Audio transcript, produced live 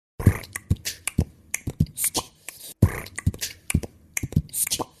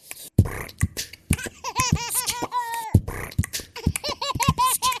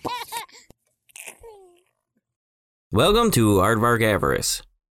Welcome to Aardvark Avarice.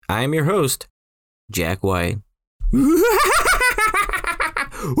 I am your host, Jack White.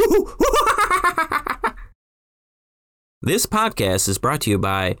 This podcast is brought to you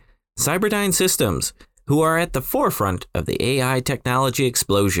by Cyberdyne Systems, who are at the forefront of the AI technology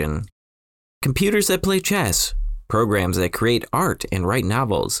explosion. Computers that play chess, programs that create art and write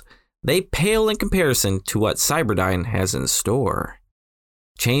novels, they pale in comparison to what Cyberdyne has in store.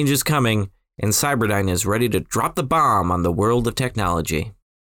 Change is coming, and Cyberdyne is ready to drop the bomb on the world of technology.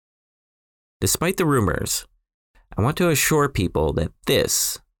 Despite the rumors, I want to assure people that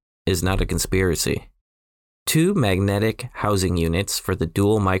this is not a conspiracy. 2 magnetic housing units for the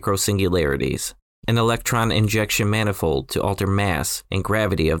dual microsingularities, an electron injection manifold to alter mass and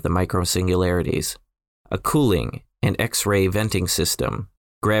gravity of the microsingularities, a cooling and X-ray venting system,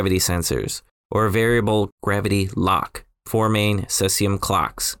 gravity sensors, or a variable gravity lock, 4 main cesium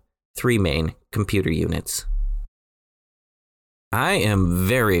clocks, 3 main computer units. I am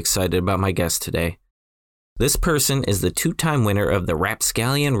very excited about my guest today. This person is the 2-time winner of the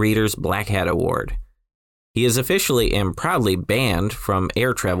Rapscallion Reader's Black Hat Award. He is officially and proudly banned from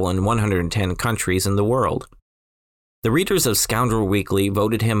air travel in 110 countries in the world. The readers of Scoundrel Weekly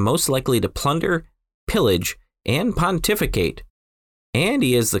voted him most likely to plunder, pillage, and pontificate. And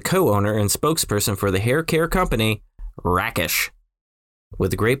he is the co-owner and spokesperson for the hair care company, Rakish.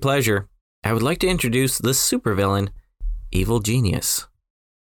 With great pleasure, I would like to introduce the supervillain, Evil Genius.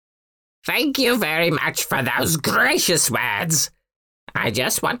 Thank you very much for those gracious words. I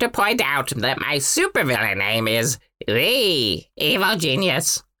just want to point out that my supervillain name is the Evil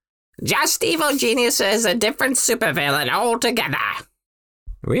Genius. Just Evil Genius is a different supervillain altogether.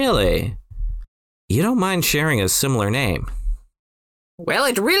 Really? You don't mind sharing a similar name? Well,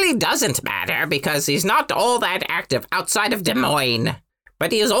 it really doesn't matter because he's not all that active outside of Des Moines.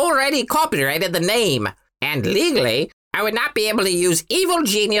 But he has already copyrighted the name, and legally, I would not be able to use Evil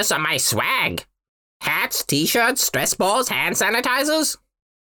Genius on my swag. Hats, t-shirts, stress balls, hand sanitizers.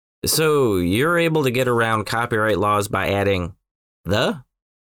 So you're able to get around copyright laws by adding the?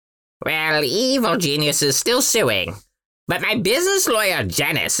 Well, Evil Genius is still suing, but my business lawyer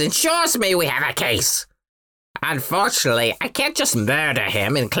Janice ensures me we have a case. Unfortunately, I can't just murder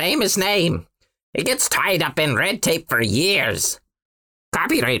him and claim his name. It gets tied up in red tape for years.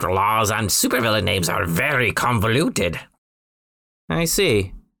 Copyright laws on supervillain names are very convoluted. I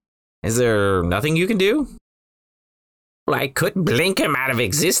see. Is there nothing you can do? Well, I could blink him out of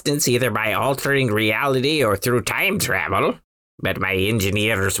existence either by altering reality or through time travel, but my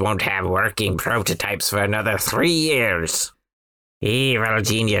engineers won't have working prototypes for another 3 years. Evil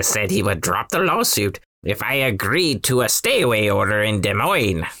Genius said he would drop the lawsuit if I agreed to a stay-away order in Des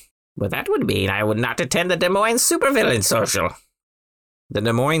Moines. But that would mean I would not attend the Des Moines Supervillain Social. The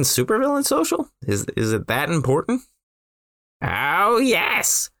Des Moines Supervillain Social? Is it that important? Oh,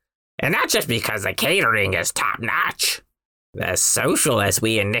 yes. And not just because the catering is top-notch. The social, as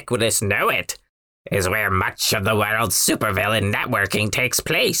we iniquitous know it, is where much of the world's supervillain networking takes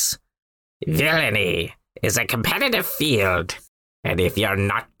place. Villainy is a competitive field, and if you're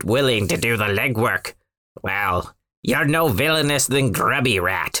not willing to do the legwork, well, you're no villainous than Grubby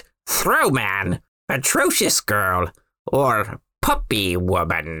Rat, Throwman, Atrocious Girl, or Puppy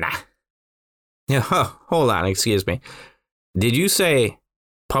Woman. Yeah, hold on, excuse me. Did you say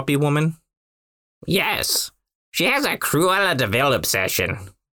Puppy Woman? Yes. She has a Cruella de Vil obsession.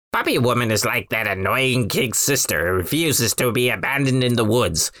 Puppy Woman is like that annoying kid sister who refuses to be abandoned in the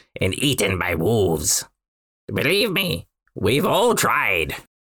woods and eaten by wolves. Believe me, we've all tried.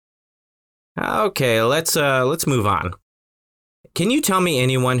 Okay, let's move on. Can you tell me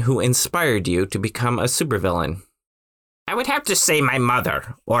anyone who inspired you to become a supervillain? I would have to say my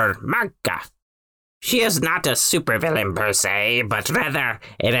mother, or Magka. She is not a supervillain per se, but rather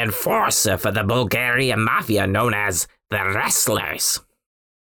an enforcer for the Bulgarian mafia known as the Wrestlers.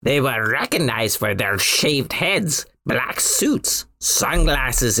 They were recognized for their shaved heads, black suits,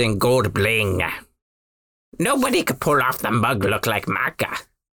 sunglasses, and gold bling. Nobody could pull off the mug look like Magka.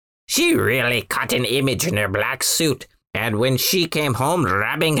 She really cut an image in her black suit, and when she came home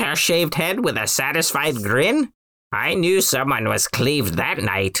rubbing her shaved head with a satisfied grin, I knew someone was cleaved that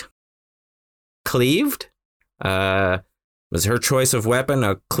night. Cleaved? Was her choice of weapon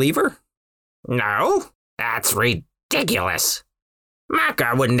a cleaver? No, that's ridiculous.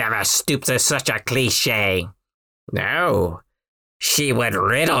 Magka would never stoop to such a cliche. No, she would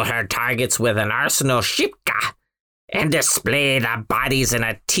riddle her targets with an arsenal shipka and display the bodies in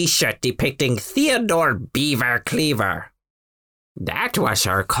a t-shirt depicting Theodore Beaver Cleaver. That was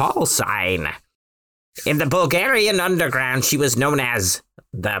her call sign. In the Bulgarian underground, she was known as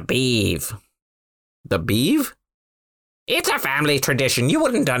the Beeve. The Beeve? It's a family tradition. You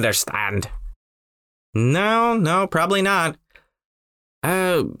wouldn't understand. No, probably not.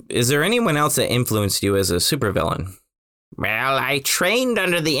 Is there anyone else that influenced you as a supervillain? Well, I trained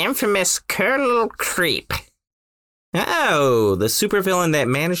under the infamous Colonel Creep. Oh, the supervillain that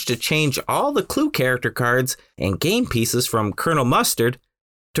managed to change all the Clue character cards and game pieces from Colonel Mustard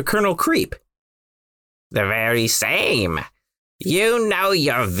to Colonel Creep. The very same. You know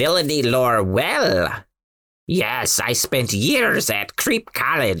your villainy lore well. Yes, I spent years at Creep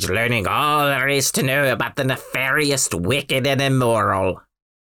College learning all there is to know about the nefarious, wicked, and immoral.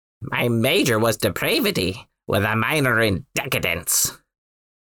 My major was depravity, with a minor in decadence.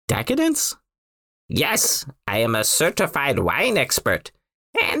 Decadence? Yes, I am a certified wine expert,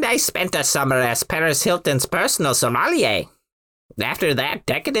 and I spent a summer as Paris Hilton's personal sommelier. After that,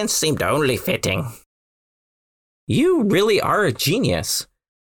 decadence seemed only fitting. You really are a genius.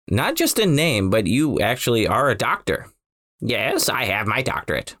 Not just in name, but you actually are a doctor. Yes, I have my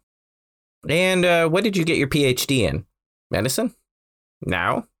doctorate. And what did you get your PhD in? Medicine?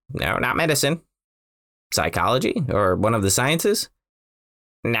 No, not medicine. Psychology? Or one of the sciences?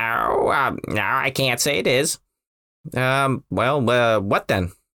 No, I can't say it is. What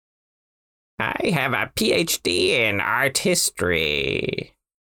then? I have a PhD in art history.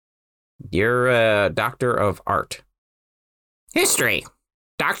 You're a doctor of art. History.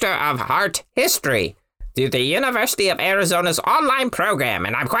 Doctor of Art History through the University of Arizona's online program,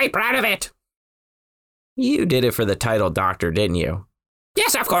 and I'm quite proud of it. You did it for the title doctor, didn't you?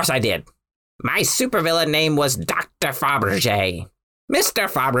 Yes, of course I did. My supervillain name was Dr. Fabergé. Mr.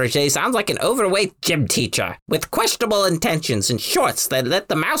 Fabergé sounds like an overweight gym teacher with questionable intentions and shorts that let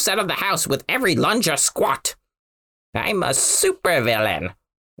the mouse out of the house with every lunge or squat. I'm a supervillain,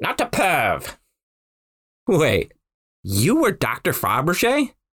 not a perv. Wait, you were Dr.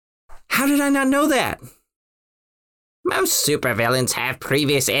 Fabergé? How did I not know that? Most supervillains have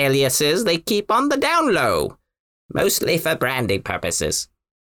previous aliases they keep on the down low, mostly for branding purposes.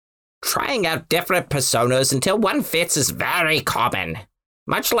 Trying out different personas until one fits is very common,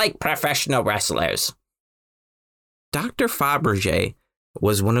 much like professional wrestlers. Dr. Fabergé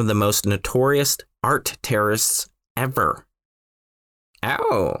was one of the most notorious art terrorists ever.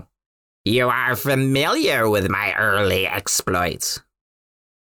 Oh, you are familiar with my early exploits.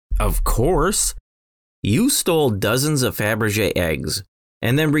 Of course. You stole dozens of Fabergé eggs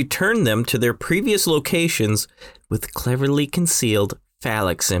and then returned them to their previous locations with cleverly concealed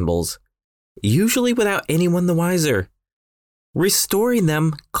phallic symbols, usually without anyone the wiser. Restoring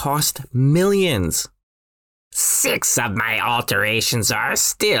them cost millions. 6 of my alterations are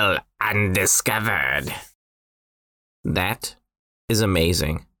still undiscovered. That is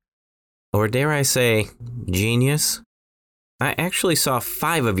amazing. Or dare I say, genius? I actually saw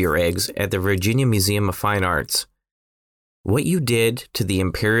 5 of your eggs at the Virginia Museum of Fine Arts. What you did to the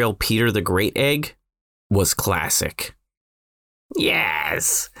Imperial Peter the Great egg was classic.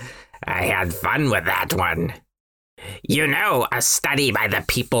 Yes, I had fun with that one. You know, a study by the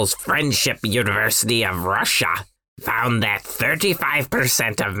People's Friendship University of Russia found that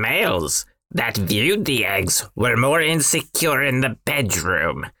 35% of males that viewed the eggs were more insecure in the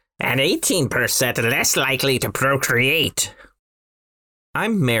bedroom and 18% less likely to procreate.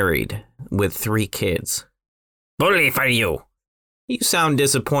 I'm married with 3 kids. Bully for you. You sound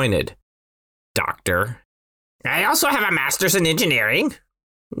disappointed, Doctor. I also have a master's in engineering.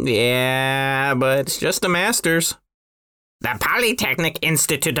 Yeah, but it's just a master's. The Polytechnic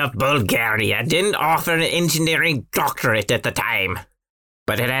Institute of Bulgaria didn't offer an engineering doctorate at the time,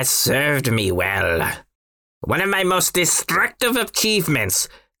 but it has served me well. One of my most destructive achievements,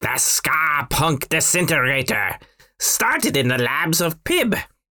 the Ska Punk Disintegrator, started in the labs of PIB.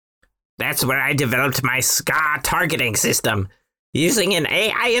 That's where I developed my Ska targeting system, using an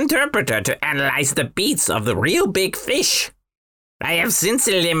AI interpreter to analyze the beats of the real big fish. I have since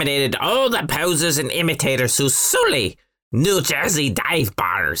eliminated all the posers and imitators who sully New Jersey dive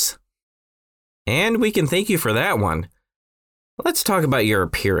bars. And we can thank you for that one. Let's talk about your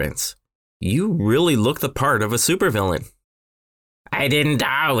appearance. You really look the part of a supervillain. I didn't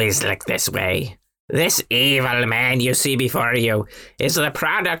always look this way. This evil man you see before you is the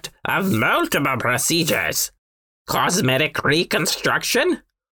product of multiple procedures. Cosmetic reconstruction,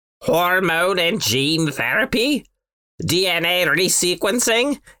 hormone and gene therapy, DNA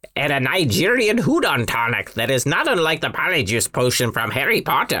resequencing, and a Nigerian Houdon tonic that is not unlike the Polyjuice potion from Harry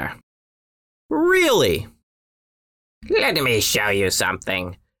Potter. Really? Let me show you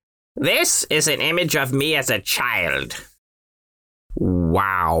something. This is an image of me as a child.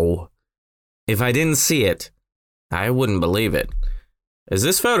 Wow. If I didn't see it, I wouldn't believe it. Is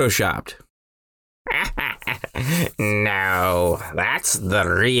this photoshopped? No, that's the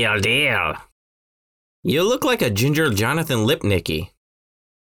real deal. You look like a ginger Jonathan Lipnicki.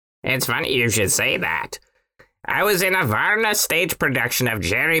 It's funny you should say that. I was in a Varna stage production of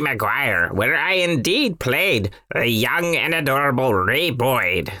Jerry Maguire, where I indeed played the young and adorable Ray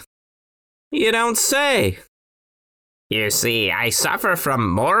Boyd. You don't say. You see, I suffer from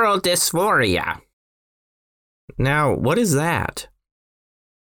moral dysphoria. Now, what is that?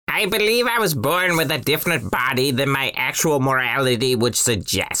 I believe I was born with a different body than my actual morality would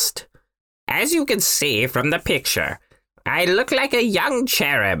suggest. As you can see from the picture, I look like a young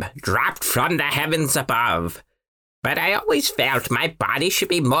cherub dropped from the heavens above. But I always felt my body should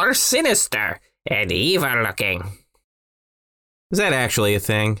be more sinister and evil looking. Is that actually a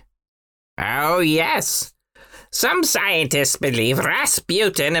thing? Oh, yes. Some scientists believe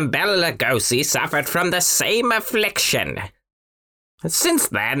Rasputin and Bela Lugosi suffered from the same affliction. Since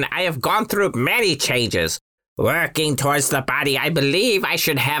then, I have gone through many changes, working towards the body I believe I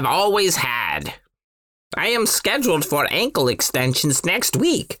should have always had. I am scheduled for ankle extensions next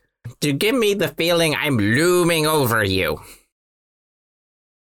week to give me the feeling I'm looming over you.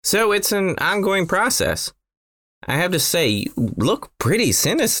 So it's an ongoing process. I have to say, you look pretty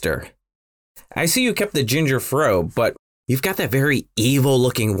sinister. I see you kept the ginger fro, but you've got that very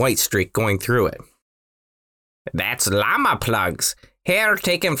evil-looking white streak going through it. That's llama plugs, hair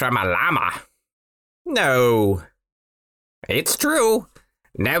taken from a llama. No. It's true.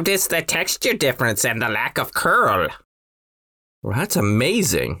 Notice the texture difference and the lack of curl. Well, that's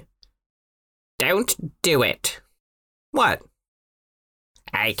amazing. Don't do it. What?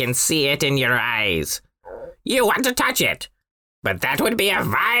 I can see it in your eyes. You want to touch it, but that would be a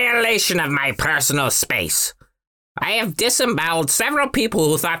violation of my personal space. I have disemboweled several people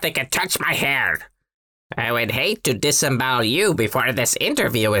who thought they could touch my hair. I would hate to disembowel you before this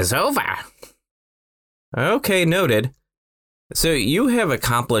interview is over. Okay, noted. So you have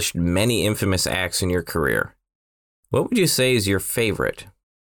accomplished many infamous acts in your career. What would you say is your favorite?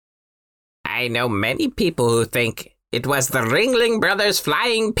 I know many people who think it was the Ringling Brothers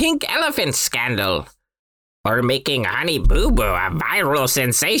flying pink elephant scandal, or making Honey Boo Boo a viral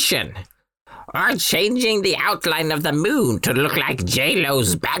sensation, or changing the outline of the moon to look like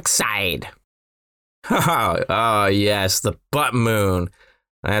J-Lo's backside. Oh, yes, the butt moon.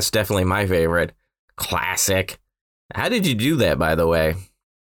 That's definitely my favorite. Classic. How did you do that, by the way?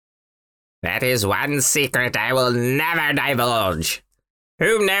 That is one secret I will never divulge.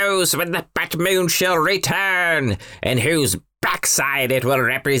 Who knows when the butt moon shall return, and whose backside it will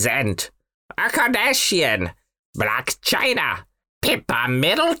represent? A Kardashian, Black China, Pippa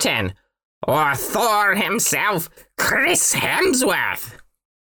Middleton, or Thor himself, Chris Hemsworth.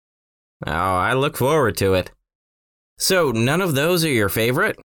 Oh, I look forward to it. So, none of those are your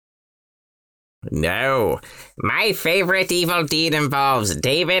favorite? No. My favorite evil deed involves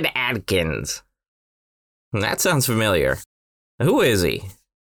David Adkins. That sounds familiar. Who is he?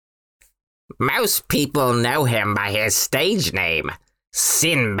 Most people know him by his stage name,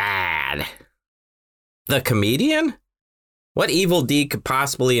 Sinbad. The comedian? What evil deed could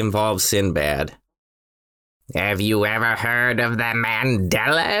possibly involve Sinbad? Have you ever heard of the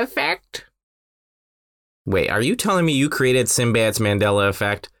Mandela effect? Wait, are you telling me you created Sinbad's Mandela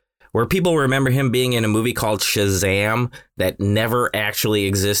effect? Where people remember him being in a movie called Shazam that never actually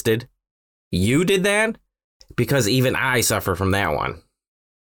existed? You did that? Because even I suffer from that one.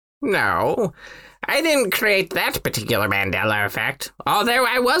 No, I didn't create that particular Mandela effect, although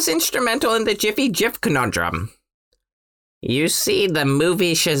I was instrumental in the Jiffy Jiff conundrum. You see, the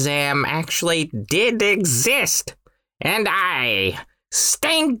movie Shazam actually did exist, and I,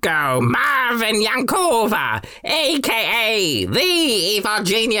 Stenko Marvin Yankova, a.k.a. the evil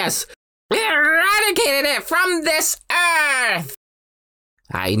genius, eradicated it from this earth!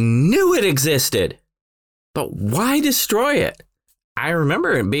 I knew it existed! But why destroy it? I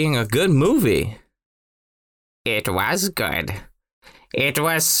remember it being a good movie. It was good. It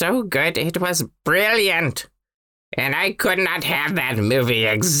was so good, it was brilliant. And I could not have that movie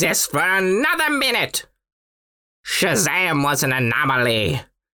exist for another minute. Shazam was an anomaly.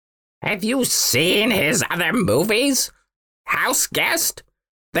 Have you seen his other movies? House Guest?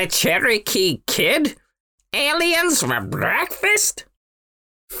 The Cherokee Kid? Aliens for Breakfast?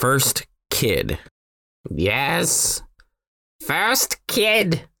 First Kid. Yes. First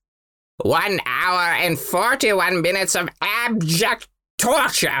Kid. 1 hour and 41 minutes of abject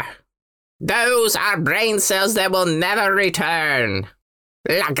torture. Those are brain cells that will never return.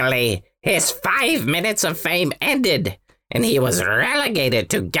 Luckily, his 5 minutes of fame ended, and he was relegated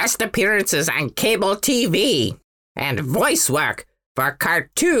to guest appearances on cable TV and voice work for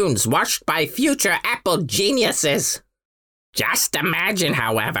cartoons watched by future Apple geniuses. Just imagine,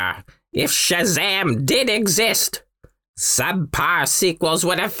 however, if Shazam did exist. Subpar sequels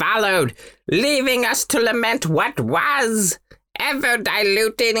would have followed, leaving us to lament what was, ever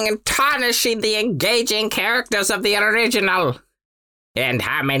diluting and tarnishing the engaging characters of the original. And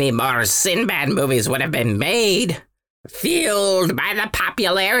how many more Sinbad movies would have been made, fueled by the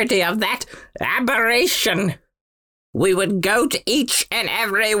popularity of that aberration? We would go to each and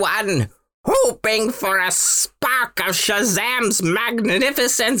every one, hoping for a spark of Shazam's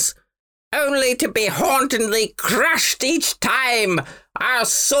magnificence, only to be hauntingly crushed each time, our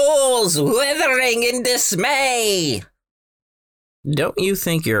souls withering in dismay. Don't you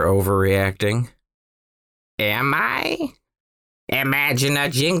think you're overreacting? Am I? Imagine a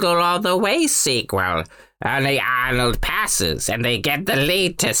Jingle All the Way sequel. Only Arnold passes and they get the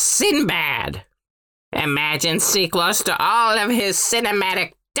lead to Sinbad. Imagine sequels to all of his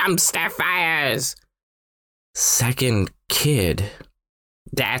cinematic dumpster fires. Second Kid.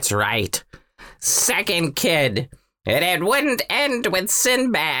 That's right. Second Kid. And it wouldn't end with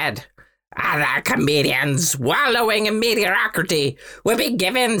Sinbad. Other comedians wallowing in mediocrity would be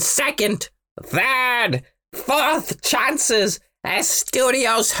given second, third, fourth chances as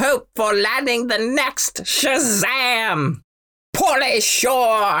studios hope for landing the next Shazam. Pauly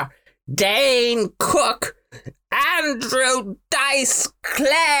Shore, Dane Cook, Andrew Dice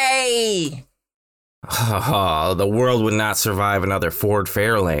Clay. Oh, the world would not survive another Ford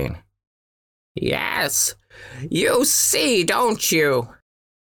Fairlane. Yes, you see, don't you?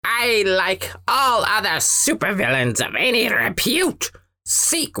 I, like all other supervillains of any repute,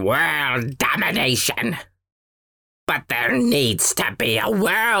 seek world domination. But there needs to be a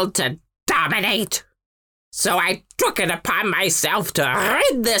world to dominate. So I took it upon myself to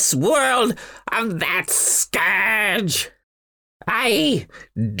rid this world of that scourge. I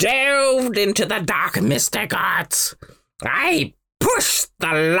delved into the dark mystic arts. I pushed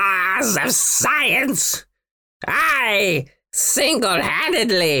the laws of science. I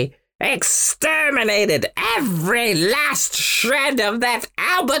single-handedly exterminated every last shred of that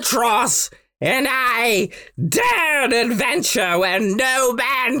albatross, and I dared adventure where no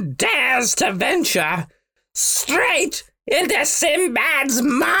man dares to venture, straight into Sinbad's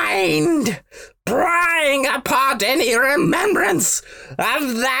mind, prying apart any remembrance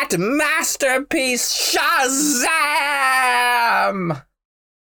of that masterpiece Shazam!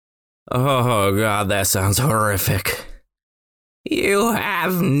 Oh, God, that sounds horrific. You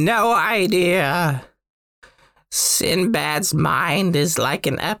have no idea. Sinbad's mind is like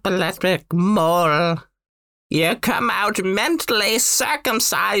an epileptic mole. You come out mentally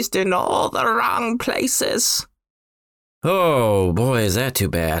circumcised in all the wrong places. Oh, boy, is that too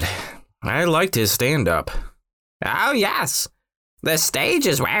bad. I liked his stand-up. Oh, yes. The stage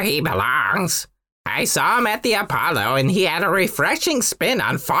is where he belongs. I saw him at the Apollo, and he had a refreshing spin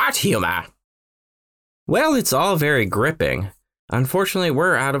on fart humor. Well, it's all very gripping. Unfortunately,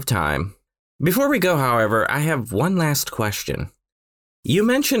 we're out of time. Before we go, however, I have one last question. You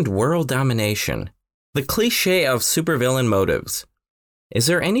mentioned world domination, the cliche of supervillain motives. Is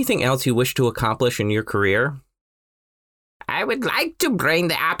there anything else you wish to accomplish in your career? I would like to bring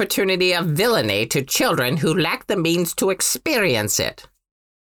the opportunity of villainy to children who lack the means to experience it.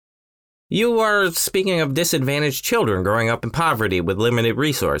 You are speaking of disadvantaged children growing up in poverty with limited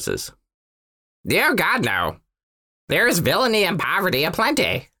resources. Dear God, no. There is villainy and poverty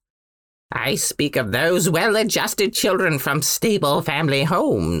aplenty. I speak of those well-adjusted children from stable family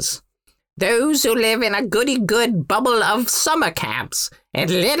homes. Those who live in a goody-good bubble of summer camps and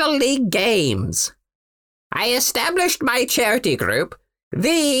little league games. I established my charity group,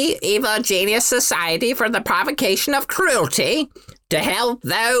 the Evil Genius Society for the Provocation of Cruelty, to help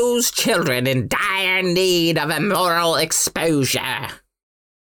those children in dire need of immoral exposure.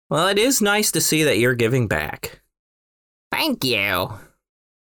 Well, it is nice to see that you're giving back. Thank you.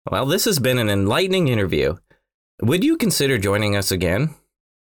 Well, this has been an enlightening interview. Would you consider joining us again?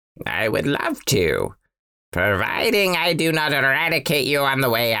 I would love to, providing I do not eradicate you on the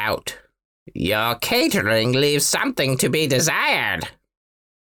way out. Your catering leaves something to be desired.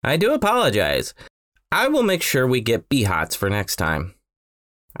 I do apologize. I will make sure we get BHOTs for next time.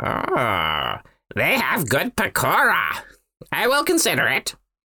 Oh, they have good pakora. I will consider it.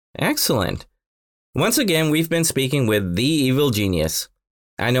 Excellent. Once again, we've been speaking with the Evil Genius.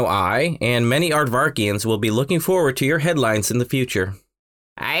 I know I and many Aardvarkians will be looking forward to your headlines in the future.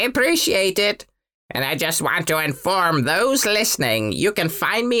 I appreciate it. And I just want to inform those listening you can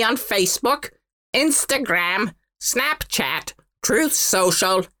find me on Facebook, Instagram, Snapchat, Truth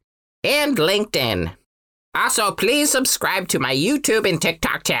Social, and LinkedIn. Also, please subscribe to my YouTube and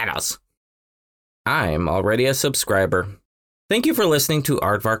TikTok channels. I'm already a subscriber. Thank you for listening to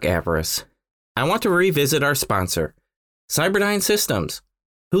Aardvark Avarice. I want to revisit our sponsor, Cyberdyne Systems,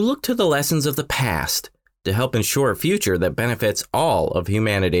 who look to the lessons of the past to help ensure a future that benefits all of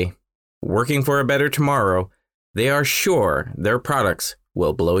humanity. Working for a better tomorrow, they are sure their products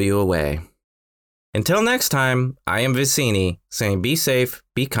will blow you away. Until next time, I am Vicini, saying be safe,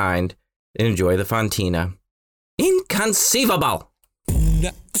 be kind, and enjoy the Fontina. Inconceivable!